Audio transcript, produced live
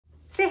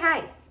Say hi.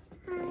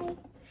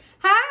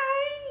 Hi. Hi.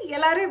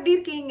 எல்லாரும் எப்படி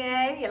இருக்கீங்க?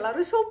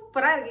 எல்லாரும்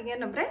சூப்பரா இருக்கீங்க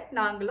நம்புறேன்.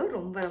 நாங்களும்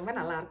ரொம்ப ரொம்ப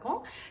நல்லா இருக்கோம்.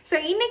 சோ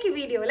இன்னைக்கு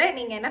வீடியோல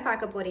நீங்க என்ன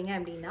பார்க்க போறீங்க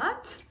அப்படினா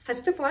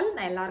first of all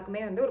நான்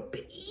எல்லாருக்குமே வந்து ஒரு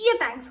பெரிய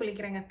தேங்க்ஸ்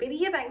சொல்லிக்கிறேங்க.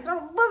 பெரிய தேங்க்ஸ்னா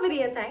ரொம்ப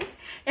பெரிய தேங்க்ஸ்.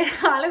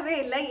 அளவே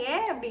இல்ல.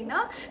 ஏன்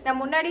அப்படினா நான்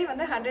முன்னாடி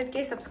வந்து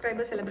 100k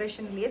சப்ஸ்கிரைபர்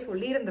செலிப்ரேஷன்லயே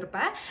சொல்லி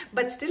இருந்திருப்பேன்.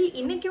 பட் ஸ்டில்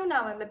இன்னைக்கும்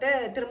நான் வந்துட்டு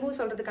திரும்பவும்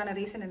சொல்றதுக்கான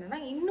ரீசன்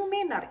என்னன்னா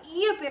இன்னுமே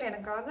நிறைய பேர்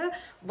எனக்காக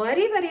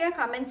வரியா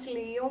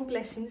கமெண்ட்ஸ்லயும்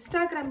பிளஸ்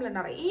இன்ஸ்டாகிராம்ல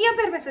நிறைய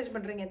பேர் மெசேஜ்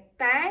பண்றீங்க.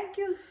 Thank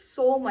you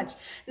so much.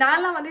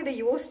 நான்லாம் வந்து இதை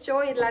யோசிச்சோ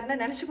இல்லைன்னா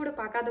நினைச்சு கூட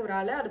பார்க்காத ஒரு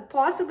ஆளு அது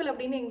பாசிபிள்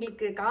அப்படின்னு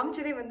எங்களுக்கு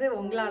காமிச்சதே வந்து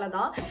உங்களால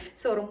தான்.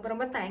 ஸோ ரொம்ப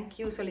ரொம்ப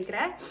தேங்க்யூ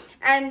சொல்லிக்கிறேன்.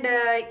 அண்ட்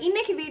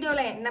இன்னைக்கு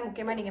வீடியோல என்ன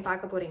முக்கியமா நீங்க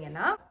பார்க்க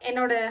போறீங்கன்னா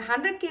என்னோட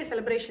 100k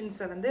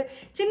செலிப்ரேஷன்ஸை வந்து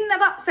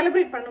சின்னதா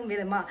செலிப்ரேட் பண்ணும்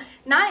விதமா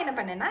நான் என்ன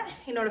பண்ணேன்னா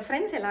என்னோட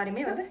ஃப்ரெண்ட்ஸ்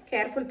எல்லாருமே வந்து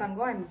கேர்ஃபுல்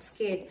தங்கம் ஐம்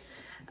ஸ்கேட்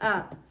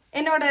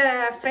என்னோட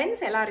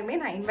ஃப்ரெண்ட்ஸ் எல்லாருமே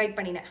நான் இன்வைட்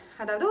பண்ணினேன்.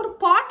 அதாவது ஒரு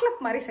பாட்லக்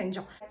மாதிரி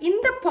செஞ்சோம்.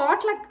 இந்த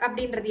பாட்லக்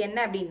அப்படின்றது என்ன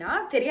அப்படின்னா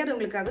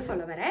தெரியாதவங்களுக்காக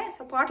சொல்ல வரேன்.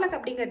 ஸோ பாட்லக்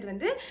அப்படிங்கிறது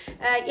வந்து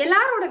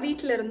எல்லாரோட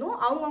வீட்டில இருந்தும்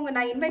அவங்கவுங்க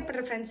நான் இன்வைட்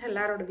பண்ணுற ஃப்ரெண்ட்ஸ்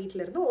எல்லாரோட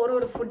வீட்டில இருந்தும்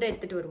ஒரு ஃபுட்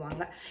எடுத்துட்டு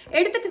வருவாங்க.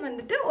 எடுத்துட்டு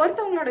வந்துட்டு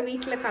ஒருத்தவங்களோட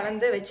வீட்டில்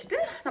கலந்து வச்சுட்டு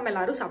நம்ம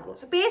எல்லாரும் சாப்பிடுவோம்.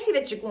 ஸோ பேசி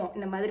வச்சுக்குவோம்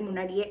இந்த மாதிரி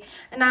முன்னாடியே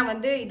நான்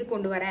வந்து இது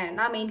கொண்டு வரேன்,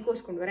 நான் மெயின்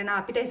கோர்ஸ் கொண்டு வரேன்,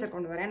 நான் அப்பிடைசர்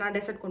கொண்டு வரேன், நான்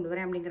டெசர்ட் கொண்டு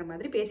வரேன் அப்படிங்கிற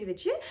மாதிரி பேசி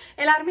வச்சு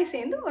எல்லாருமே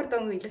சேர்ந்து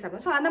ஒருத்தவங்க வீட்டில்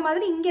சாப்பிடுவோம். ஸோ அந்த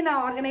மாதிரி இங்கே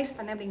நான் ஆர்கனைஸ்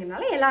பண்ணேன்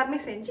அப்படிங்கிறனால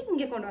எல்லாருமே செஞ்சு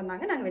இங்கே கொண்டு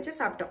வந்தாங்க, நாங்கள் வச்சு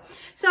சாப்பிட்டோம்.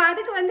 ஸோ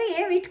அதுக்கு வந்து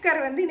என்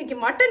வீட்டுக்காரர் வந்து இன்னைக்கு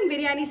மட்டன்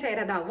பிரியாணி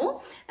செய்யறதாவும்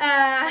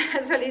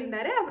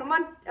சொல்லியிருந்தாரு. அப்புறமா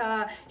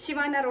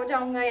சிவானா ரோஜா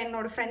அவங்க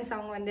என்னோட ஃப்ரெண்ட்ஸ்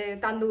அவங்க வந்து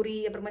தந்தூரி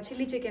அப்புறமா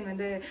சில்லி சிக்கன்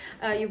வந்து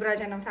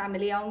யுவராஜ் அண்ணன்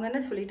ஃபேமிலி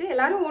அவங்கன்னு சொல்லிட்டு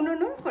எல்லாரும்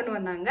ஒன்று கொண்டு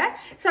வந்தாங்க.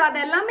 ஸோ அது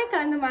எல்லாமே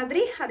கலந்த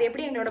மாதிரி அது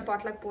எப்படி எங்களோட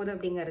பாட்லக் போகுது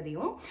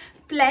அப்படிங்கிறதையும்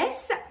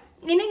பிளஸ்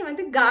இன்னைக்கு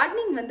வந்து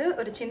கார்டனிங் வந்து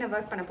ஒரு சின்ன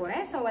ஒர்க் பண்ண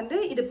போறேன். ஸோ வந்து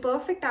இது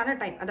பெர்ஃபெக்டான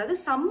டைம், அதாவது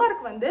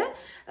சம்மருக்கு வந்து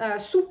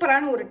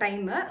சூப்பரான ஒரு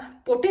டைமு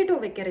பொட்டேட்டோ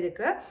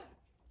வைக்கிறதுக்கு.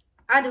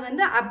 அது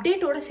வந்து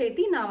அப்டேட்டோட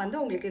சேர்த்து நான்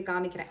வந்து உங்களுக்கு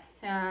காமிக்கிறேன்.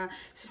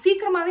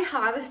 சீக்கிரமாகவே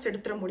ஹார்வெஸ்ட்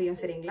எடுத்துட முடியும்.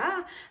 சரிங்களா?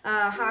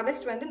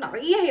 ஹார்வெஸ்ட் வந்து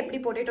நிறைய எப்படி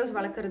பொட்டேட்டோஸ்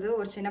வளர்க்குறது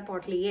ஒரு சின்ன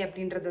பாட்லேயே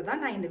அப்படின்றது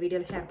தான் நான் இந்த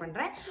வீடியோவில் ஷேர்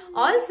பண்ணுறேன்.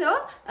 ஆல்சோ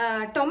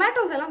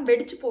டொமேட்டோஸ் எல்லாம்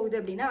வெடிச்சு போகுது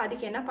அப்படின்னா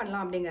அதுக்கு என்ன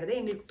பண்ணலாம் அப்படிங்கிறது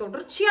எங்களுக்கு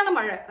தொடர்ச்சியான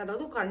மழை,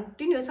 அதாவது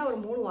கண்டினியூஸாக ஒரு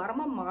 3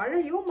 வாரமாக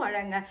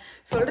மழைங்க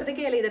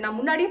சொல்கிறதுக்கே இல்லை. இதை நான்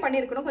முன்னாடியே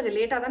பண்ணியிருக்கணும், கொஞ்சம்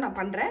லேட்டாக தான் நான்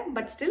பண்ணுறேன்.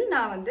 பட் ஸ்டில்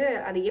நான் வந்து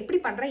அதை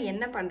எப்படி பண்ணுறேன்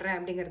என்ன பண்ணுறேன்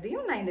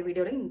அப்படிங்கிறதையும் நான் இந்த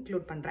வீடியோவில்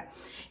இன்க்ளூட் பண்ணுறேன்.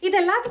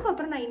 இது எல்லாத்துக்கும்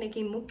அப்புறம் நான்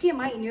இன்னைக்கு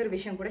முக்கியமாக இன்னொரு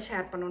விஷயம் கூட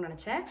ஷேர் பண்ணணும்னு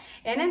நினச்சேன்.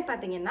 என்னன்னு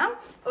பார்த்தீங்கன்னா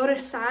ஒரு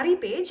சாரி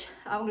பேஜ்,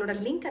 அவங்களோட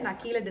லிங்க் நான்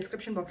கீழே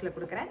டிஸ்கிரிப்ஷன் பாக்ஸில்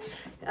கொடுக்குறேன்.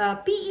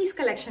 பிஇஸ்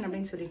கலெக்ஷன்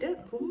அப்படின்னு சொல்லிட்டு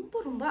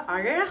ரொம்ப ரொம்ப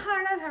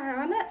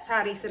அழகான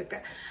சாரீஸ் இருக்கு.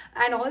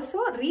 அண்ட்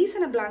ஆல்சோ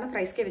ரீசனபிளான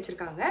ப்ரைஸ்க்கே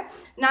வச்சிருக்காங்க.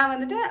 நான்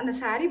வந்துட்டு அந்த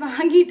சாரீ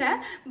வாங்கிட்டேன்.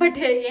 பட்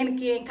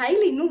எனக்கு என்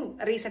கையில் இன்னும்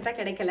ரீசெண்டாக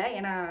கிடைக்கல,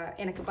 ஏன்னா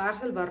எனக்கு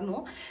பார்சல்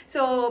வரணும்.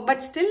 ஸோ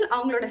பட் ஸ்டில்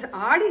அவங்களோட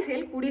ஆடி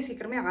சேல் கூடிய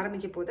சீக்கிரமே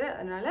ஆரம்பிக்க போகுது.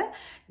 அதனால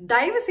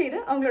தயவு செய்து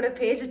அவங்களோட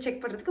பேஜை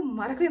செக் பண்ணுறதுக்கு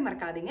மறக்கவே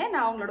மறக்காதீங்க.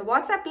 நான் அவங்களோட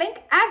WhatsApp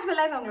link as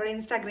well as அவங்களோட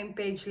இன்ஸ்டாகிராம்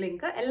பேஜ்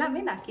லிங்க்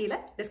எல்லாமே நான் கீழே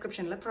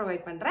டிஸ்கிரிப்ஷன்ல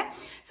ப்ரொவைட் பண்றேன்.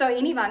 ஸோ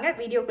இனி வாங்க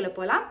வீடியோக்குள்ள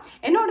போகலாம்.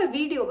 என்னோட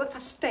வீடியோவை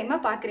ஃபர்ஸ்ட் டைமா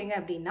பாக்குறீங்க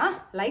அப்படின்னா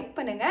லைக்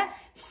பண்ணுங்க,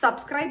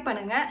 சப்ஸ்கிரைப்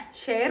பண்ணுங்க,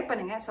 ஷேர்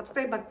பண்ணுங்க.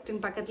 சப்ஸ்கிரைப்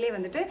பட்டன் பக்கத்துலேயே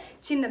வந்துட்டு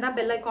சின்னதா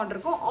பெல் ஐக்கான்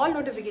இருக்கும், ஆல்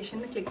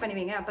நோட்டிஃபிகேஷன் கிளிக் பண்ணி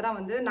வைங்க. அப்பதான்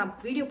வந்து நான்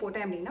வீடியோ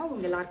போட்டேன் அப்படின்னா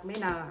உங்க எல்லாருக்குமே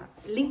நான்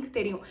லிங்க்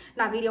தெரியும்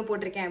நான் வீடியோ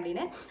போட்டிருக்கேன்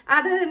அப்படின்னு.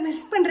 அதை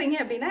மிஸ் பண்றீங்க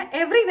அப்படின்னா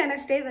எவ்ரி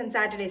வெனஸ்டேஸ் அண்ட்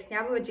சாட்டர்டேஸ்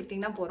ஞாபகம்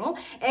வச்சுக்கிட்டீங்கன்னா போறோம்.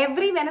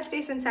 எவ்ரி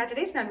வெனஸ்டேஸ் அண்ட்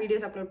சாட்டர்டேஸ் நான்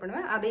வீடியோஸ் அப்லோட்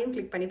பண்ணுவேன், அதையும்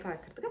கிளிக் பண்ணி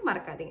பார்க்கறதுக்கு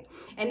மறக்காதீங்க.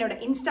 என்னோட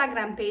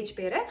இன்ஸ்டாகிராம் பேஜ்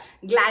பேரு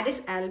Gladyes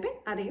Alben,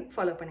 அதையும்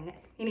ஃபாலோ பண்ணுங்க.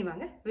 இனி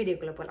வாங்க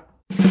வீடியோக்குள்ள போலாம்.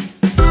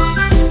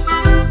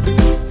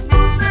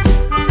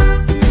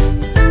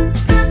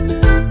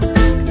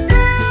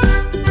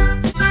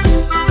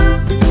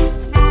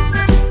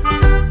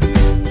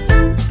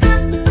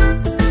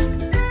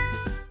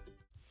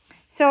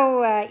 ஸோ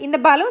இந்த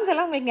பலூன்ஸ்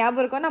எல்லாம் உங்களுக்கு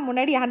ஞாபகம் இருக்கும். நான்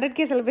முன்னாடி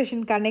 100k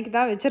செலிப்ரேஷனுக்கு அன்னைக்கு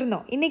தான்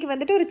வச்சுருந்தோம். இன்றைக்கி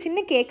வந்துட்டு ஒரு சின்ன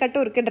கேக்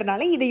கட்டும்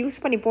இருக்குன்றனால இதை யூஸ்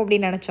பண்ணிப்போம்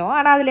அப்படின்னு நினச்சோம்.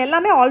 ஆனால் அதில்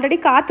எல்லாமே ஆல்ரெடி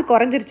காற்று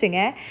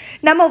குறைஞ்சிருச்சுங்க.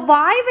 நம்ம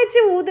வாய்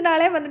வச்சு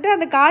ஊதுனாலே வந்துட்டு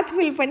அந்த காற்று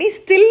ஃபில் பண்ணி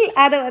ஸ்டில்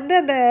அதை வந்து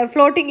அந்த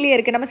ஃப்ளோட்டிங்லேயே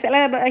இருக்குது. நம்ம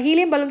சில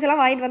ஹீலியம் பலூன்ஸ்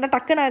எல்லாம் வாங்கிட்டு வந்தால்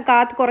டக்குன்னு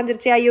காற்று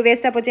குறைஞ்சிருச்சு, ஐயோ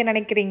வேஸ்ட்டாக போச்சுன்னு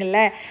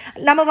நினைக்கிறீங்கள.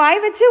 நம்ம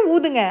வாய் வச்சு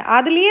ஊதுங்க,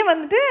 அதுலேயே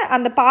வந்துட்டு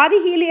அந்த பாதி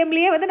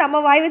ஹீலியம்லேயே வந்து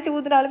நம்ம வாய் வச்சு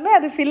ஊதுனாலுமே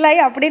அது ஃபில்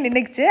ஆகி அப்படியே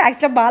நின்றுக்குச்சு.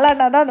 ஆக்சுவலாக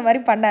பாலாண்ணா தான் அந்த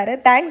மாதிரி பண்ணார்.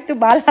 Thanks to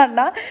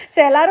பாலாண்ணா. ஸோ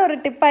எல்லாரும் ஒரு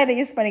டிப்பாக இதை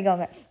யூஸ்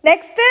பண்ணிக்கோங்க.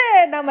 நெக்ஸ்ட்டு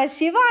நம்ம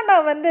சிவானா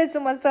வந்து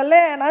சும்மா சொல்ல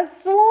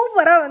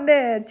சூப்பராக வந்து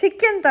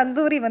சிக்கன்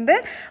தந்தூரி வந்து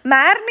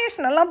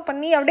மேரினேஷன் எல்லாம்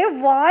பண்ணி அப்படியே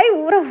வாய்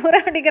ஊற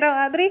அப்படிங்கிற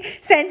மாதிரி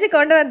செஞ்சு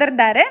கொண்டு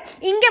வந்திருந்தாரு.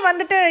 இங்கே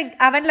வந்துட்டு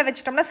அவனில்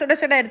வச்சுட்டோம்னா சுட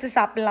சுட எடுத்து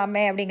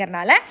சாப்பிட்லாமே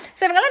அப்படிங்கிறனால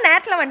ஸோ இவங்கெல்லாம்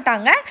நேரத்தில்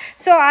வந்துட்டாங்க.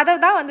 ஸோ அதை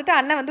தான் வந்துட்டு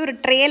அண்ணன் வந்து ஒரு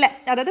ட்ரேயில்,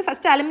 அதாவது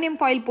ஃபஸ்ட்டு அலுமினியம்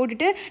ஃபாயில்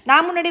போட்டுட்டு,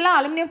 நான் முன்னாடிலாம்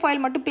அலுமினியம்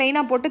ஃபாயில் மட்டும்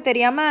பிளெயினாக போட்டு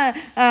தெரியாமல்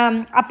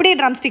அப்படியே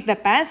ட்ரம் ஸ்டிக்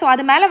வைப்பேன். ஸோ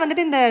அது மேலே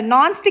வந்துட்டு இந்த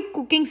நான்ஸ்டிக்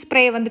குக்கிங்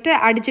ஸ்ப்ரே வந்துட்டு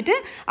அடிச்சுட்டு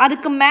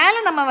அதுக்கு மேலே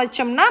நம்ம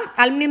வச்சோம்னா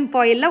அலுமினியம்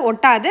ஃபாயிலில்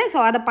ஒட்டாது. ஸோ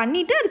அதை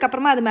பண்ணிவிட்டு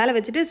அதுக்கப்புறமா அது மேலே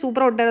வச்சுட்டு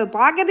சூப்பராக ஒட்டாது.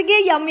 பார்க்கறதுக்கே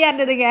யம்மியாக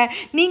இருந்ததுங்க.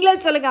 நீங்களே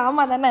சொல்லுங்கள்.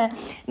 ஆமாம் தானே?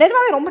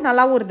 நிஜமாவே ரொம்ப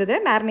நல்லாவும் இருந்தது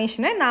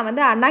மேரினேஷனு. நான்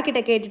வந்து அண்ணா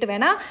கிட்ட கேட்டுட்டு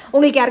வேணா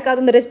உங்களுக்கு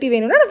யாருக்காவது இந்த ரெசிபி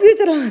வேணும்னா நான்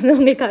ஃப்யூச்சரில் வந்து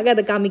உங்களுக்காக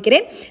அதை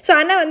காமிக்கிறேன். ஸோ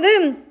அண்ணா வந்து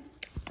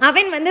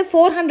அவன் வந்து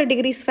 400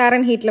 degrees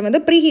Fahrenheitல வந்து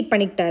ப்ரீஹீட்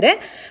பண்ணிக்கிட்டாரு.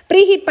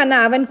 ப்ரீஹீட் பண்ண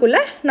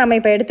அவனுக்குள்ளே நம்ம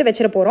இப்போ எடுத்து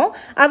வச்சிட போகிறோம்.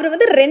 அவர்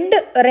வந்து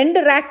ரெண்டு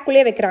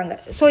ரேக்குள்ளே வைக்கிறாங்க.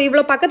 ஸோ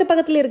இவ்வளோ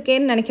பக்கத்தில்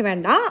இருக்கேன்னு நினைக்க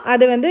வேண்டாம்.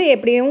 அது வந்து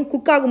எப்படியும்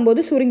குக்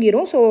ஆகும்போது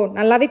சுருங்கிரும். ஸோ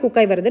நல்லாவே குக்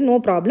ஆகி வருது, நோ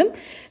ப்ராப்ளம்.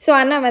 ஸோ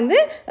அண்ணா வந்து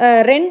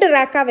 2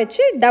 ரேக்காக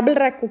வச்சு டபுள்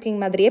ரேக்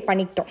குக்கிங் மாதிரியே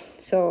பண்ணிக்கிட்டோம்.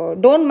 So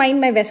don't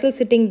mind my vessel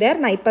sitting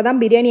there. நான் இப்போ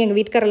தான் பிரியாணி எங்கள்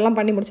வீட்டுக்காரெல்லாம்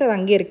பண்ணி முடிச்சு அது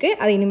அங்கே இருக்குது.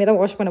 அதை இனிமேல்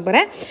தான் வாஷ் பண்ண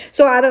போகிறேன்.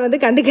 ஸோ அதை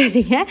வந்து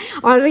கண்டுக்காதீங்க.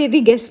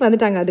 ஆல்ரெடி கெஸ்ட்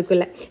வந்துட்டாங்க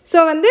அதுக்குள்ளே. ஸோ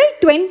வந்து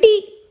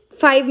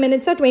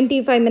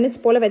 25 minutes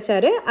போல்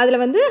வச்சார். அதில்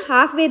வந்து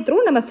ஹாஃப்வே த்ரூ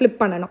நம்ம ஃப்ளிப்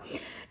பண்ணணும்.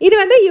 இது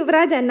வந்து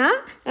யுவராஜ் அண்ணா.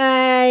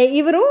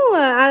 இவரும்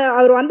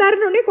அவர்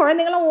வந்தாருன்னே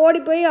குழந்தைங்களாம் ஓடி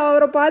போய்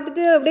அவரை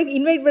பார்த்துட்டு அப்படியே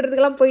இன்வைட்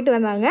பண்ணுறதுக்கெல்லாம் போயிட்டு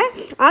வந்தாங்க.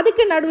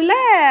 அதுக்கு நடுவில்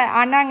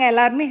அண்ணாங்க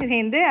எல்லாருமே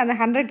சேர்ந்து அந்த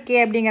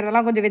 100K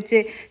அப்படிங்கிறதெல்லாம் கொஞ்சம் வச்சு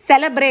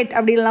செலப்ரேட்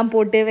அப்படின்லாம்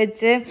போட்டு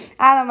வச்சு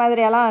அந்த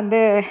மாதிரியெல்லாம்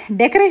வந்து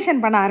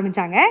டெக்கரேஷன் பண்ண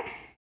ஆரம்பித்தாங்க.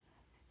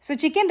 ஸோ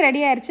சிக்கன் ரெடி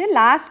ஆயிடுச்சு.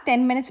 லாஸ்ட்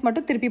 10 minutes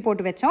மட்டும் திருப்பி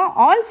போட்டு வச்சோம்.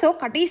 ஆல்சோ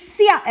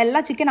கடைசியாக எல்லா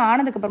சிக்கன்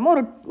ஆனதுக்கப்புறமா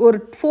ஒரு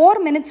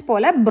 4 minutes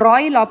போல்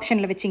ப்ராயில்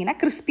ஆப்ஷனில் வச்சிங்கன்னா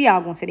கிறிஸ்பி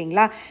ஆகும்.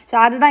 சரிங்களா? ஸோ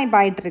அதுதான் இப்போ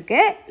ஆகிட்டுருக்கு.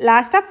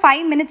 லாஸ்ட்டாக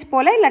 5 minutes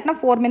போல் இல்லாட்டினா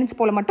 4 minutes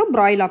போல் மட்டும்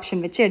ப்ராயில்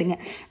ஆப்ஷன் வச்சு எடுங்க.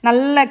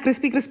 நல்ல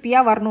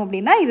கிறிஸ்பியாக வரணும்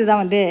அப்படின்னா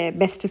இதுதான் வந்து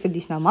பெஸ்ட்டு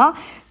சொல்லிச்சுனாமா.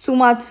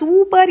 சும்மா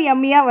சூப்பர்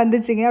யம்மியாக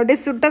வந்துச்சுங்க.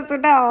 அப்படியே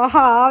சுட்ட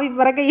ஆஹா ஆவி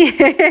பறக்க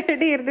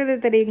எப்படி இருந்தது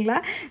தெரியுங்களா?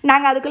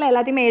 நாங்கள் அதுக்குள்ளே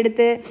எல்லாத்தையுமே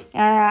எடுத்து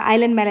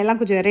ஐலண்ட்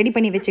மேலெல்லாம் கொஞ்சம் ரெடி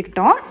பண்ணி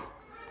வச்சுக்கிட்டோம்.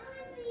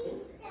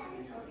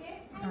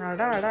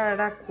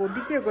 அடா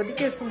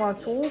கொதிக்க சும்மா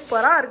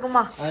சூப்பராக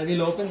இருக்குமா.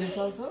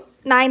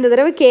 நான் இந்த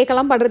தடவை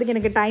கேக்கெல்லாம் பண்ணுறதுக்கு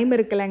எனக்கு டைம்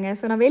இருக்குல்லங்க.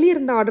 ஸோ நான் வெளியே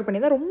இருந்து ஆர்டர்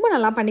பண்ணி தான் ரொம்ப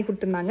நல்லா பண்ணி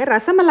கொடுத்துருந்தாங்க.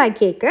 ரசமலாய்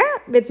கேக்கு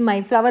வித் மை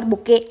ஃப்ளவர்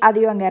புக்கே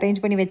அதையும் அங்கே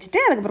அரேஞ்ச் பண்ணி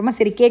வச்சுட்டு அதுக்கப்புறமா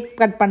சரி கேக்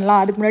கட்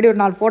பண்ணலாம், அதுக்கு முன்னாடி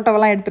ஒரு 4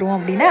 ஃபோட்டோவெல்லாம் எடுத்துருவோம்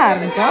அப்படின்னு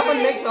ஆரம்பித்தோம்.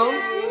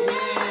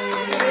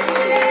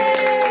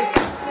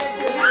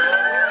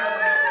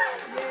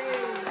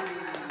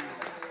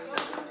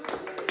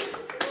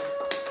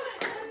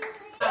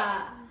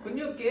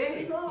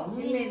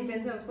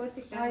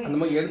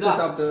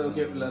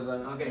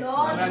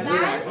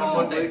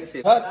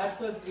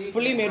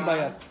 fully made by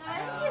her.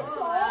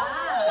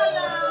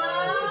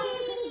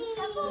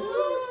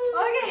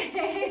 Okay.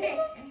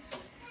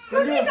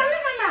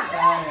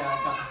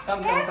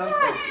 Come.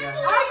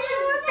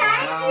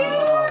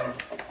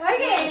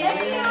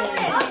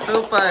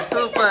 Super.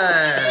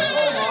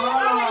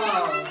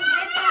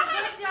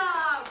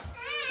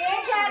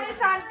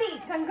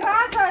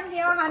 Congrats on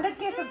your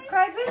 100K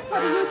subscribers for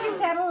the YouTube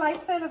channel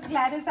Lifestyle of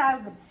Gladyes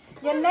Alben.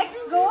 Your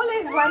next goal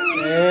is 1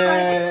 million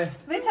subscribers,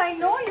 which I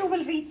know you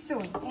will reach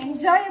soon.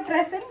 Enjoy your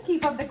present.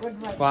 Keep up the good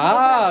work.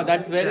 Wow,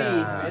 that's very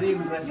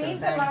impressive.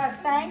 Means a lot.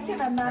 Thank you,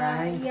 Nana.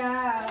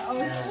 Yeah. Oh,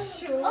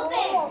 sure.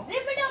 Okay,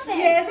 rip it open.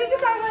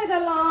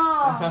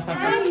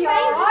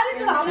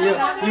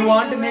 You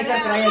want to make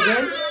her cry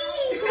again?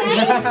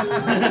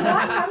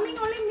 Coming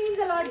only means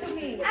a lot to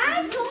me.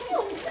 Oh,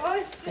 sure.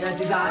 Yeah,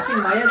 she's asking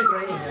why are you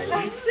crying?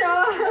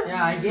 Sure.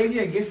 Yeah, I gave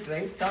you a gift,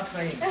 right? Stop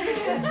crying.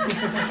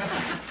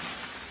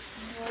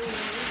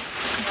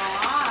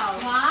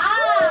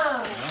 Wow.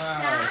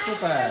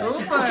 Super.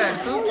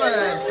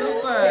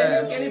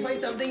 Can you find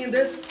something in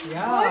this?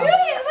 Yeah. Oh, you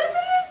ever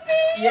do this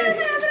thing? Yes.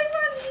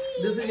 Everyone.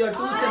 This is your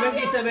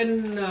 277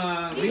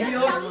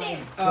 videos.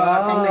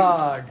 Thumbnails.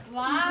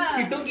 Wow.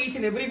 She took each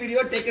and every video,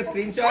 take a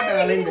screenshot and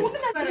aligned it.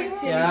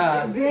 Yeah.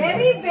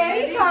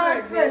 Very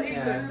thoughtful.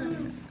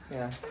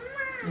 Yeah.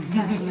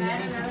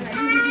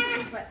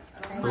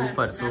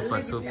 Super.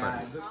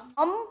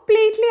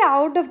 Completely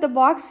out of the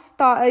box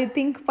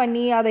think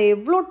பண்ணி அதை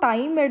எவ்வளோ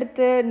time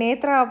எடுத்து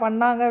நேத்ரா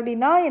பண்ணாங்க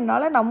அப்படின்னா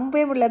என்னால்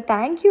நம்பவே முடியல.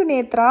 Thank you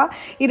Nethra.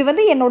 இது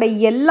வந்து என்னோட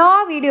எல்லா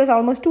வீடியோஸ்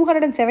ஆல்மோஸ்ட்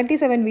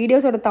 277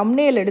 வீடியோஸோட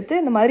தம்ப்நெயில் எடுத்து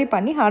இந்த மாதிரி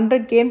பண்ணி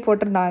 100Kன்னு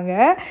போட்டிருந்தாங்க.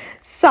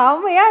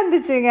 செம்மையாக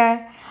இருந்துச்சுங்க.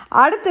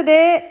 அடுத்தது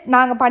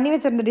நாங்கள் பண்ணி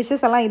வச்சுருந்த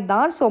டிஷ்ஷஸ் எல்லாம்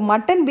இதுதான். ஸோ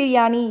மட்டன்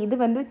பிரியாணி, இது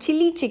வந்து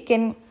சில்லி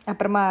சிக்கன்,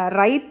 அப்புறமா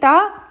raita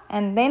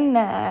and then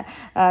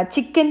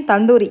chicken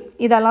tandoori,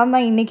 இதெல்லாம்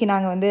தான் இன்றைக்கி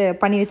நாங்கள் வந்து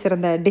பண்ணி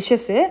வச்சுருந்த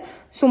டிஷ்ஷஸ்ஸு.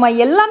 சும்மா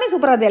எல்லாமே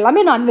சூப்பராக இருந்தது.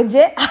 எல்லாமே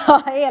நான்வெஜ்ஜு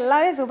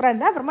எல்லாமே சூப்பராக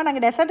இருந்தது. அப்புறமா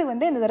நாங்கள் டெசர்ட்டுக்கு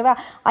வந்து இந்த தடவை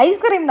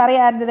ஐஸ்கிரீம்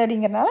நிறையா இருந்தது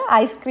அப்படிங்கிறனால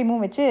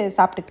ஐஸ்கிரீமும் வச்சு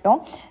சாப்பிட்டுக்கிட்டோம்.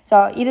 ஸோ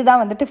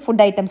இதுதான் வந்துட்டு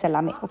ஃபுட் ஐட்டம்ஸ்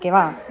எல்லாமே.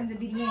 ஓகேவா?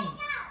 Biryani.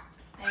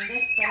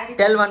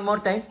 Tell one more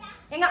time.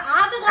 எங்கள்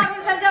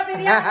ஆத்துக்காரர் செஞ்ச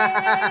பிரியாணி.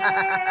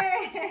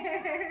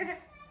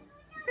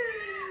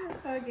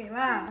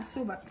 ஓகேவா?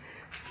 Super.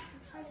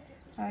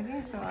 Okay,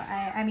 so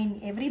I mean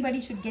everybody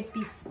should get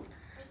piece.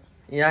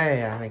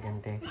 Yeah, I can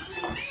take.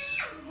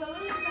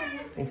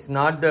 It's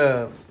not the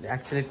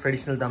actually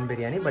traditional dum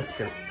biryani, but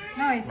still.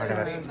 No, it's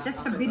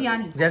just a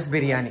biryani. Just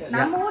biryani.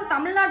 நம்ம ஊர்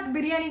தமிழ்நாட்டு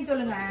பிரியாணின்னு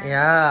சொல்லுங்க.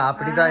 Yeah,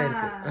 அப்படிதான்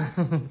இருக்கு.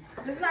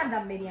 It's not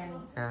dum biryani.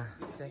 Yeah.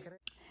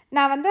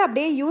 நான் வந்து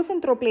அப்படியே யூஸ்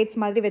அண்ட் த்ரோ பிளேட்ஸ்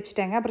மாதிரி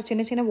வச்சுட்டேங்க. அப்புறம்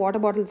சின்ன சின்ன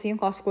வாட்டர் பாட்டில்ஸையும்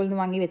காஸ்ட்கோலேருந்து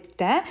வாங்கி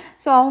வச்சுட்டேன்.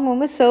 ஸோ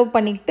அவங்கவுங்க சர்வ்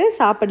பண்ணிக்கிட்டு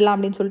சாப்பிடலாம்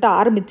அப்படின்னு சொல்லிட்டு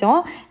ஆரம்பித்தோம்.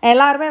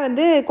 எல்லாருமே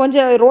வந்து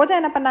கொஞ்சம் ரோஜா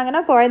என்ன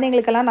பண்ணாங்கன்னா,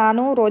 குழந்தைங்களுக்கெல்லாம்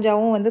நானும்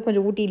ரோஜாவும் வந்து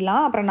கொஞ்சம்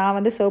ஊட்டிடலாம், அப்புறம் நான்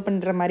வந்து சர்வ்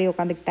பண்ணுற மாதிரி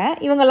உட்காந்துக்கிட்டேன்.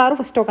 இவங்க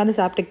எல்லாரும் ஃபஸ்ட்டு உட்காந்து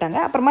சாப்பிட்டுக்கிட்டாங்க.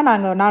 அப்புறமா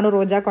நானும்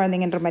ரோஜா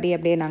குழந்தைங்கன்ற மாதிரி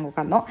அப்படியே நாங்கள்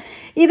உட்காந்தோம்.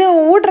 இது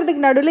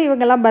ஊட்டுறதுக்கு நடுவில்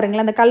இவங்கெல்லாம்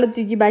பாருங்களேன், அந்த கல்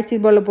தூக்கி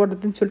பேக்சீட் பாலில்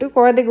போடுறதுன்னு சொல்லிட்டு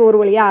குழந்தைக்கு ஒரு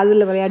வழியாக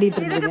அதில்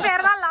விளையாடிட்டு இருக்கு.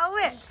 பேர் தான் லவ்.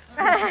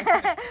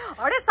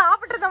 அப்படியே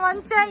சாப்பிட்றத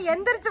மனுஷன்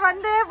எந்திரிச்சு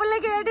வந்து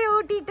பிள்ளைக்கு வெடி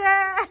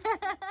ஊட்டிட்டேன்.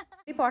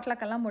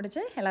 பாட்லக்கெல்லாம்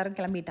முடிச்சு எல்லோரும்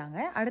கிளம்பிட்டாங்க.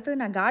 அடுத்தது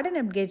நான் கார்டன்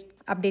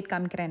அப்டேட்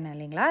காமிக்கிறேன்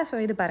இல்லைங்களா. ஸோ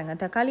இது பாருங்கள்,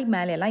 தக்காளி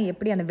மேலெல்லாம்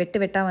எப்படி அந்த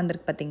வெட்டாக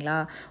வந்திருக்கு பார்த்தீங்களா,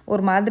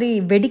 ஒரு மாதிரி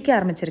வெடிக்க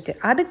ஆரம்பிச்சிருக்கு.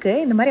 அதுக்கு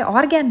இந்த மாதிரி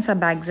ஆர்கான்ஸா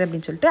பேக்ஸ்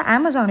அப்படின்னு சொல்லிட்டு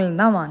அமேசானில்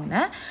தான்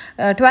வாங்கினேன்.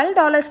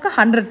 $12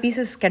 100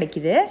 பீசஸ்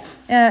கிடைக்கிது.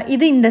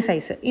 இது இந்த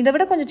சைஸு, இதை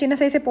விட கொஞ்சம் சின்ன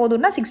சைஸே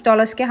போதும்னா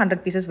 $6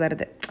 100 பீசஸ்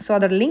வருது. ஸோ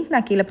அதோட லிங்க்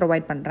நான் கீழே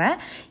ப்ரொவைட் பண்ணுறேன்.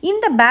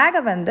 இந்த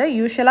பேகை வந்து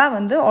யூஸ்வலாக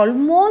வந்து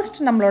ஆல்மோஸ்ட்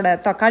நம்மளோட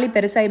தக்காளி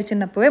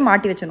பெருசாகிருச்சுன்னப்பவே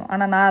மாட்டி வச்சணும்.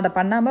 ஆனால் நான் அதை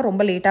பண்ணாமல்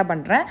ரொம்ப லேட்டாக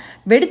பண்ணுறேன்.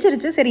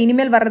 வெடிச்சிருச்சு. சரி,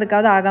 இனிமேல்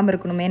வர்றதுக்காவது ஆகாமல்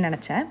இருக்கணுமே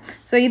நினச்சேன்.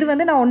 ஸோ இது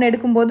வந்து நான் ஒன்று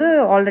எடுக்கும்போது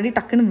ஆல்ரெடி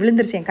டக்குன்னு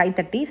விழுந்துருச்சு என் கை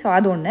தட்டி. ஸோ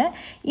அது ஒன்று.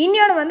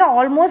 இன்னொன்று வந்து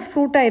ஆல்மோஸ்ட்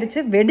ஃப்ரூட் ஆயிடுச்சு,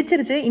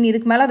 வெடிச்சிருச்சு. இனி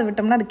இதுக்கு மேலே அதை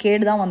விட்டோம்னா அது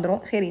கேடு தான்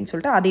வந்துடும். சரின்னு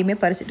சொல்லிட்டு அதையுமே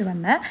பறிச்சுட்டு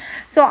வந்தேன்.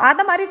 ஸோ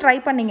அதை மாதிரி ட்ரை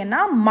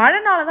பண்ணிங்கன்னா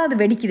மழைனால தான் அது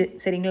வெடிக்குது.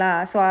 சரிங்களா.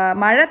 ஸோ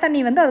மழை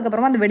தண்ணி வந்து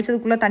அதுக்கப்புறமா அந்த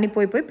வெடிச்சதுக்குள்ளே தண்ணி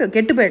போய்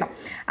கெட்டு போயிடும்.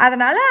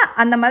 அதனால்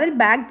அந்த மாதிரி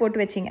பேக்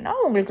போட்டு வச்சிங்கன்னா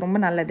உங்களுக்கு ரொம்ப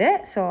நல்லது.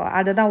 ஸோ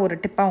அதை தான் ஒரு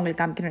டிப்பாக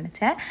உங்களுக்கு காமிக்கணும்னு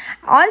நினச்சேன்.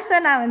 ஆல்சோ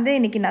நான் வந்து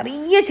இன்றைக்கி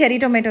நிறைய செரி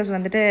டொமேட்டோஸ்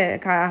வந்துட்டு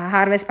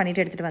ஹார்வெஸ்ட்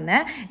பண்ணிவிட்டு எடுத்துகிட்டு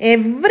வந்தேன்.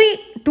 Every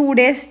 2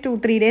 days to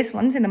 3 days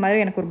once இந்த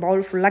மாதிரி எனக்கு ஒரு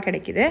பவுல் ஃபுல்லாக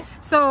கிடைக்கிது.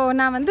 ஸோ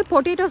நான் வந்து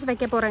பொட்டேட்டோஸ்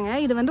வைக்க போகிறேங்க.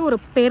 இது வந்து ஒரு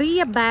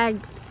பெரிய பேக்,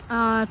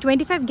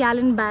 25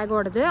 கேலன்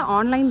பேக்கோடது.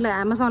 ஆன்லைனில்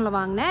அமேசானில்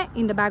வாங்கினேன்.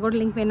 இந்த பேக்கோட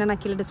லிங்க் வேணும்,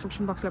 நான் கீழே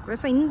டிஸ்கிரிப்ஷன் பாக்ஸில்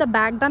கொடுக்குறேன். ஸோ இந்த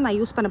பேக் தான் நான்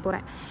யூஸ் பண்ண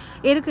போகிறேன்.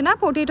 எதுக்குன்னா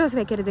பொட்டேட்டோஸ்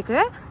வைக்கிறதுக்கு.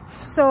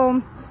 ஸோ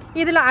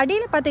இதில்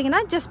அடியில்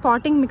பார்த்தீங்கன்னா ஜஸ்ட்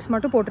பாட்டிங் மிக்ஸ்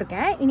மட்டும்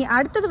போட்டிருக்கேன். இனி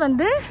அடுத்தது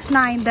வந்து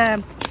நான் இந்த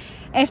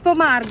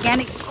எஸ்போமா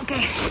ஆர்கானிக், ஓகே,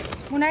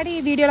 முன்னாடி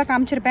வீடியோவில்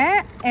காமிச்சிருப்பேன்.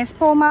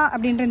 எஸ்போமா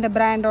அப்படின்ற இந்த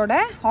பிராண்டோட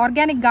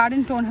organic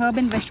garden tone Harb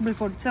and vegetable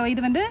food. So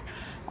இது வந்து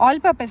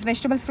ஆல் பர்பஸ்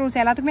வெஜிடபிள்ஸ், ஃப்ரூட்ஸ்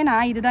எல்லாத்துக்குமே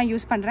நான் இது தான்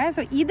யூஸ் பண்ணுறேன்.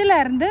 ஸோ இதில்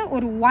இருந்து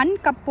ஒரு 1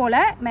 கப் போல்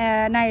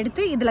நான்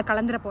எடுத்து இதில்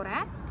கலந்துட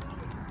போகிறேன்.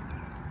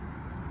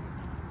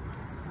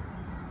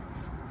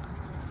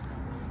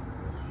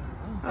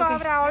 ஸோ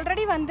அவர்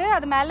ஆல்ரெடி வந்து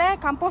அது மேலே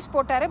கம்போஸ்ட்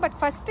போட்டார். பட்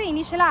ஃபஸ்ட்டு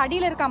இனிஷியலாக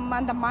அடியில் இருக்க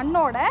அந்த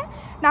மண்ணோட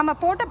நம்ம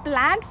போட்ட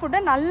பிளான்ட் ஃபுட்டை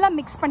நல்லா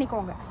மிக்ஸ்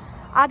பண்ணிக்கோங்க.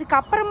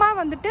 அதுக்கப்புறமா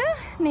வந்துட்டு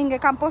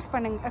நீங்கள்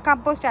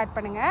கம்போஸ்ட் ஆட்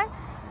பண்ணுங்கள்.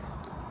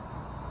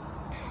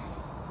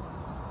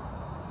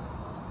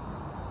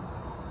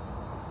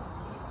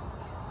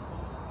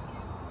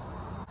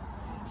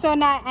 ஸோ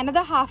நான்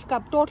another half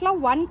cup,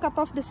 டோட்டலாக 1 cup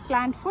of this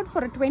plant food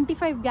for a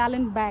 25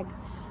 gallon bag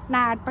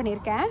நான் ஆட்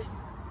பண்ணியிருக்கேன்.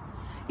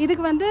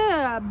 இதுக்கு வந்து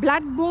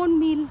பிளட் போன்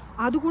மீல்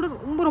அது கூட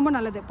ரொம்ப ரொம்ப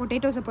நல்லது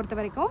பொட்டேட்டோஸை பொறுத்த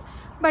வரைக்கும்.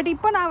 பட்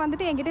இப்போ நான்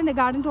வந்துட்டு என்கிட்ட இந்த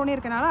கார்டன் டோனே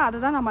இருக்கனால அதை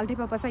தான் நான்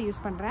மல்டிபர்பஸாக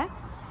யூஸ் பண்ணுறேன்.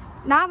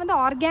 நான் வந்து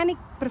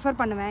ஆர்கானிக் ப்ரிஃபர்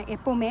பண்ணுவேன்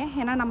எப்போவுமே.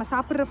 ஏன்னா நம்ம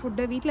சாப்பிட்ற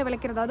ஃபுட்டு வீட்டில்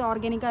விளைக்கிறதாவது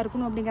ஆர்கானிக்காக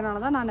இருக்கணும்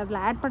அப்படிங்கிறனால தான் நான் அதில்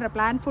ஆட் பண்ணுற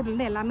பிளான்ட்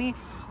ஃபுட்லேருந்து எல்லாமே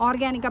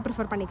ஆர்கானிக்காக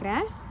ப்ரிஃபர்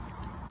பண்ணிக்கிறேன்.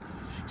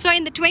 ஸோ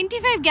இந்த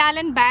 25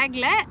 கேலன்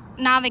பேக்கில்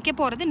நான் வைக்க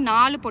போகிறது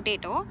 4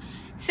 பொட்டேட்டோ.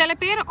 சில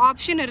பேர்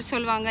ஆப்ஷன்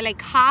சொல்லுவாங்க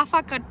லைக்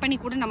ஹாஃபாக கட் பண்ணி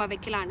கூட நம்ம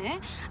வைக்கலான்னு.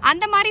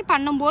 அந்த மாதிரி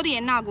பண்ணும்போது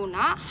என்ன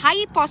ஆகும்னா ஹை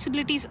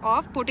பாசிபிலிட்டிஸ்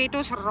ஆஃப்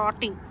பொட்டேட்டோஸ்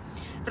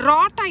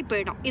ராட்டாகி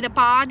போயிடும். இதை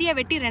பாதியாக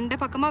வெட்டி 2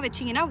 பக்கமாக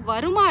வச்சிங்கன்னா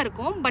வருமா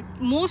இருக்கும். But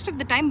most of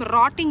the time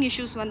rotting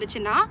issues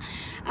வந்துச்சுன்னா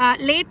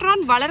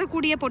லேட்டரான்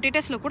வளரக்கூடிய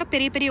பொட்டேட்டோஸில் கூட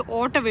பெரிய பெரிய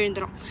ஓட்டை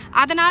விழுந்துடும்.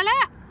 அதனால்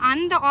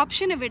அந்த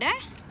ஆப்ஷனை விட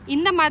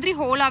இந்த மாதிரி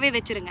ஹோலாகவே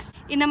வச்சுருங்க.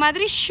 இந்த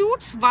மாதிரி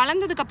ஷூட்ஸ்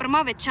வளர்ந்ததுக்கப்புறமா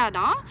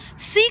வச்சாதான்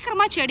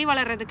சீக்கிரமாக செடி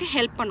வளர்கிறதுக்கு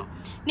ஹெல்ப் பண்ணும்.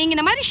 நீங்கள்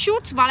இந்த மாதிரி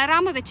ஷூட்ஸ்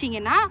வளராமல்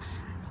வச்சிங்கன்னா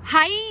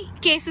ஹை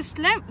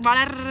கேசஸில்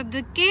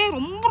வளர்கிறதுக்கே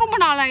ரொம்ப ரொம்ப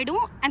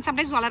நாளாயிடும். அண்ட்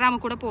சம்டைம்ஸ்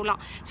வளராமல் கூட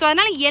போகலாம். ஸோ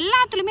அதனால்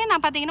எல்லாத்துலேயுமே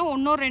நான் பார்த்தீங்கன்னா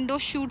 1-2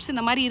 ஷூட்ஸ்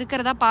இந்த மாதிரி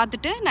இருக்கிறதா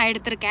பார்த்துட்டு நான்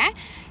எடுத்திருக்கேன்.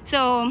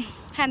 So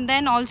and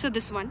then also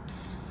this one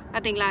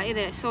பார்த்தீங்களா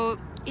இது. ஸோ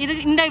இது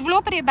இந்த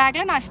இவ்வளோ பெரிய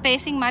பேக்கில் நான்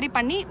ஸ்பேசிங் மாதிரி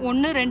பண்ணி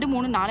 1, 2,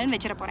 3, 4ன்னு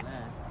வச்சிட போகிறேன்.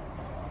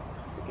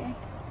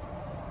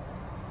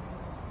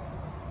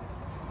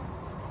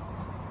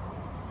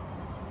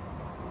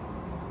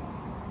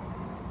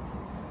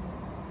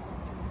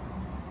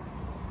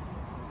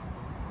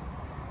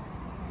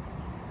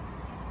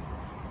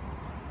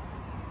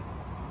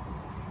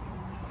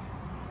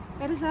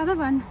 Where is the other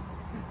one?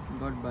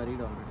 Got buried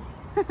already.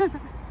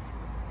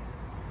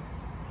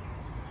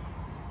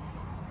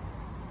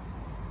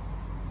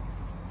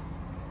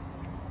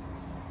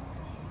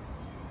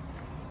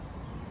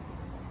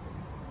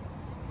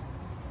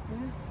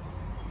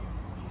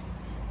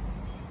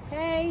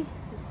 Hey,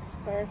 it's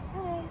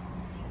perfect.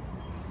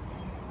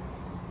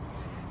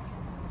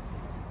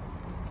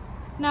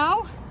 Now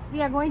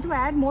we are going to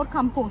add more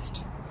compost.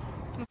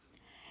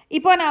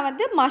 இப்போ நான்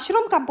வந்து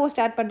மஷ்ரூம் கம்போஸ்ட்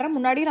ஆட் பண்ணுறேன்.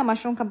 முன்னாடி நான்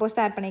மஷ்ரூம் கம்போஸ்ட்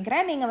ஆட்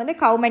பண்ணிக்கிறேன். நீங்கள் வந்து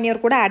கவ் மேன்யூர்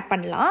கூட ஆட்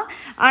பண்ணலாம்.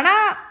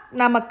 ஆனால்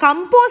நம்ம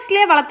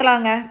கம்போஸ்ட்லேயே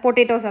வளர்த்தலாங்க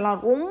பொட்டேட்டோஸ்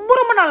எல்லாம் ரொம்ப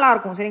ரொம்ப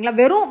நல்லாயிருக்கும் சரிங்களா.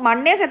 வெறும்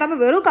மண்ணே சேர்த்தாமல்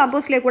வெறும்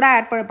கம்போஸ்ட்லேயே கூட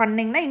ஆட்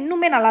பண்ணிங்கன்னா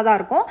இன்னுமே நல்லா தான்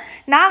இருக்கும்.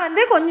 நான்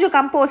வந்து கொஞ்சம்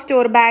கம்போஸ்ட்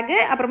ஒரு பேகு,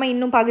 அப்புறமா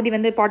இன்னும் பகுதி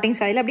வந்து பாட்டிங்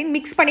சாயில் அப்படின்னு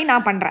மிக்ஸ் பண்ணி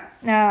நான் பண்ணுறேன்.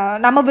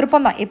 நம்ம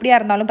விருப்பம் தான், எப்படியா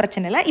இருந்தாலும்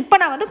பிரச்சனை இல்லை. இப்போ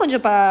நான் வந்து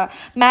கொஞ்சம்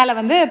மேலே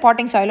வந்து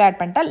பாட்டிங் சாயிலும் ஆட்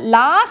பண்ணிட்டேன்.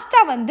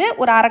 லாஸ்ட்டாக வந்து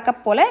ஒரு 1/2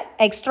 கப் போல்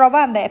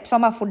எக்ஸ்ட்ராவாக அந்த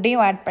எப்சோமா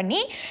ஃபுட்டையும் ஆட்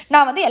பண்ணி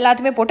நான் வந்து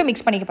எல்லாத்தையுமே போட்டு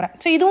மிக்ஸ் பண்ணிக்க போகிறேன்.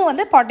 ஸோ இதுவும்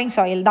வந்து பாட்டிங்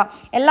சாயில் தான்.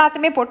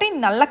 எல்லாத்தையுமே போட்டு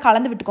நல்லா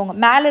கலந்து விட்டுக்கோங்க.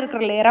 மேலே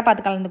இருக்கிற லேயராக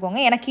பார்த்து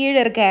கலந்துக்கோங்க. எனக்கு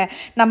கீழே இருக்க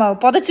நம்ம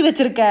புதைச்சி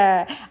வச்சுருக்க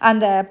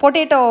அந்த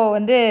பொட்டேட்டோ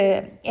வந்து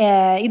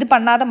இது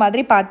பண்ணாத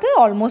மாதிரி பார்த்து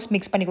ஆல்மோஸ்ட்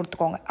மிக்ஸ் பண்ணி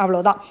கொடுத்துக்கோங்க.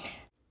 அவ்வளோதான்.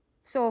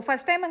 ஸோ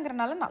ஃபஸ்ட்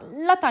டைமுங்கிறனால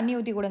நல்லா தண்ணி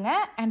ஊற்றி கொடுங்க.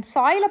 அண்ட்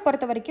சாயிலை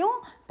பொறுத்த வரைக்கும்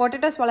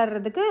பொட்டேட்டோஸ்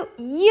வளர்கிறதுக்கு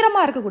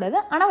ஈரமாக இருக்கக்கூடாது,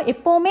 ஆனால்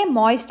எப்போவுமே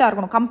மாய்ஸ்ட்டாக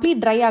இருக்கணும்.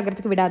 கம்ப்ளீட் ட்ரை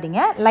ஆகிறதுக்கு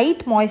விடாதீங்க.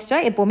 லைட்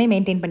மாய்ஸ்ட்டாக எப்போவுமே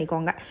மெயின்டைன்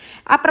பண்ணிக்கோங்க.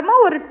 அப்புறமா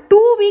ஒரு 2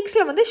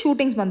 வீக்ஸில் வந்து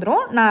ஷூட்டிங்ஸ்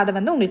வந்துடும். நான் அதை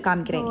வந்து உங்களுக்கு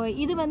காமிக்கிறேன்.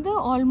 இது வந்து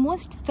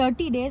ஆல்மோஸ்ட்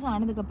 30 days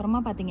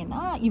ஆனதுக்கப்புறமா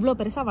பார்த்தீங்கன்னா இவ்வளோ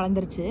பெருசாக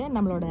வளர்ந்துருச்சு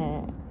நம்மளோட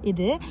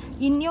இது.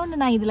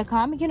 இன்னொன்று நான் இதில்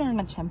காமிக்கணும்னு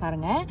நினச்சேன்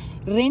பாருங்கள்,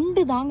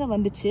 2 தாங்க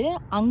வந்துச்சு.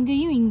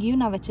 அங்கேயும்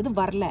இங்கேயும் நான் வச்சது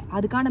வரல.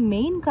 அதுக்கான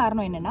மெயின்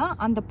காரணம் என்னென்னா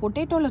அந்த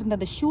பொட்டேட்டோவில் இருந்த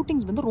அந்த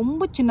ஷூட்டிங்ஸ் வந்து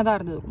ரொம்ப சின்னதாக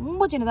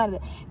இருந்தது.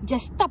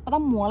 ஜஸ்ட் அப்போ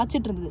தான்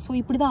முளைச்சிட்டு இருந்தது. ஸோ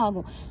இப்படி தான்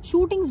ஆகும்.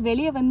 ஷூட்டிங்ஸ்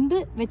வெளியே வந்து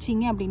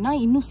வச்சிங்க அப்படின்னா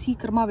இன்னும்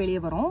சீக்கிரமாக வெளியே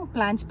வரும்,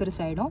 பிளான்ஸ்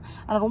பெருசாகிடும்.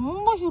 ஆனால்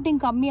ரொம்ப ஷூட்டிங்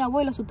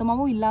கம்மியாகவோ இல்லை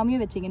சுத்தமாகவோ இல்லாமையோ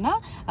வச்சிங்கன்னா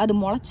அது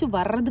முளைச்சி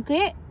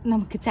வர்றதுக்கே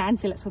நமக்கு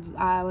சான்ஸ் இல்லை. ஸோ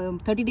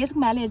 30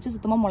 daysக்கு மேலே ஆயிடுச்சு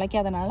சுத்தமாக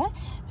முளைக்காதனால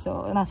ஸோ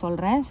நான்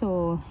சொல்கிறேன். ஸோ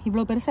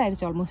இவ்வளோ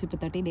பெருசாகிடுச்சு ஆல்மோஸ்ட் இப்போ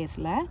 30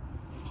 daysல.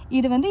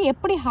 இது வந்து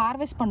எப்படி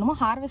ஹார்வெஸ்ட் பண்ணுமோ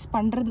ஹார்வெஸ்ட்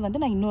பண்ணுறது வந்து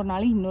நான் இன்னொரு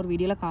நாளைக்கு இன்னொரு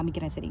வீடியோவில்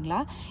காமிக்கிறேன் சரிங்களா.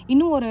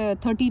 இன்னும் ஒரு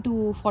 30 to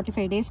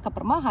 45 daysக்கு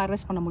அப்புறமா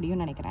ஹார்வெஸ்ட் பண்ண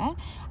முடியும்னு நினைக்கிறேன்.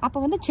 அப்போ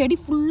வந்து செடி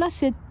ஃபுல்லாக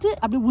செத்து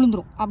அப்படி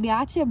விழுந்துரும். அப்படி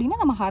ஆச்சு அப்படின்னா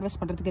நம்ம ஹார்வெஸ்ட்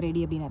பண்ணுறதுக்கு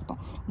ரெடி அப்படின்னு அர்த்தம்.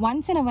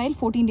 Once in a while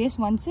 14 days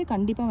once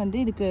கண்டிப்பாக வந்து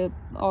இதுக்கு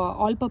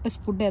ஆல் பர்பஸ்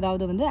ஃபுட்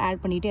ஏதாவது வந்து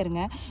ஆட் பண்ணிகிட்டே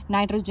இருங்க.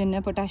 நைட்ரோஜன்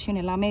பொட்டாசியம்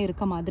எல்லாமே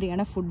இருக்க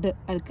மாதிரியான ஃபுட்டு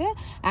அதுக்கு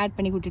ஆட்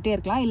பண்ணி விட்டுட்டே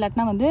இருக்கலாம்.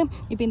 இல்லாட்டினா வந்து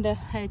இப்போ இந்த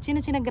சின்ன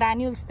சின்ன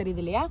கிரானியூல்ஸ்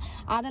தெரியுது இல்லையா,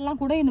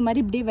 அதெல்லாம் கூட இந்த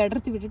மாதிரி இப்படியே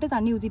வெடர்த்து விட்டுட்டு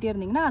தண்ணி ஊற்றிட்டே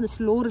இருந்தீங்கன்னா அது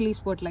ஸ்லோ ரிலீஸ்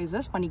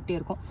ஃபர்டிலைசர்ஸ் பண்ணிக்கிட்டே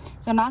இருக்கும்.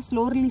 ஸோ நான்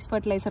ஸ்லோ ரிலீஸ்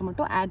ஃபர்டிலைசர்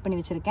மட்டும் ஆட் பண்ணி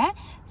வச்சுருக்கேன்.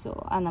 ஸோ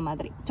அந்த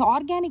மாதிரி ஸோ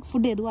ஆர்கானிக்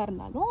ஃபுட் எதுவாக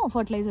இருந்தாலும்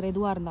ஃபர்டிலைசர்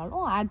எதுவாக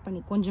இருந்தாலும் ஆட்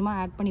பண்ணி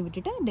கொஞ்சமாக ஆட் பண்ணி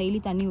விட்டுட்டு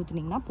டெய்லி தண்ணி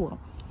ஊற்றினீங்கன்னா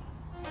போதும்.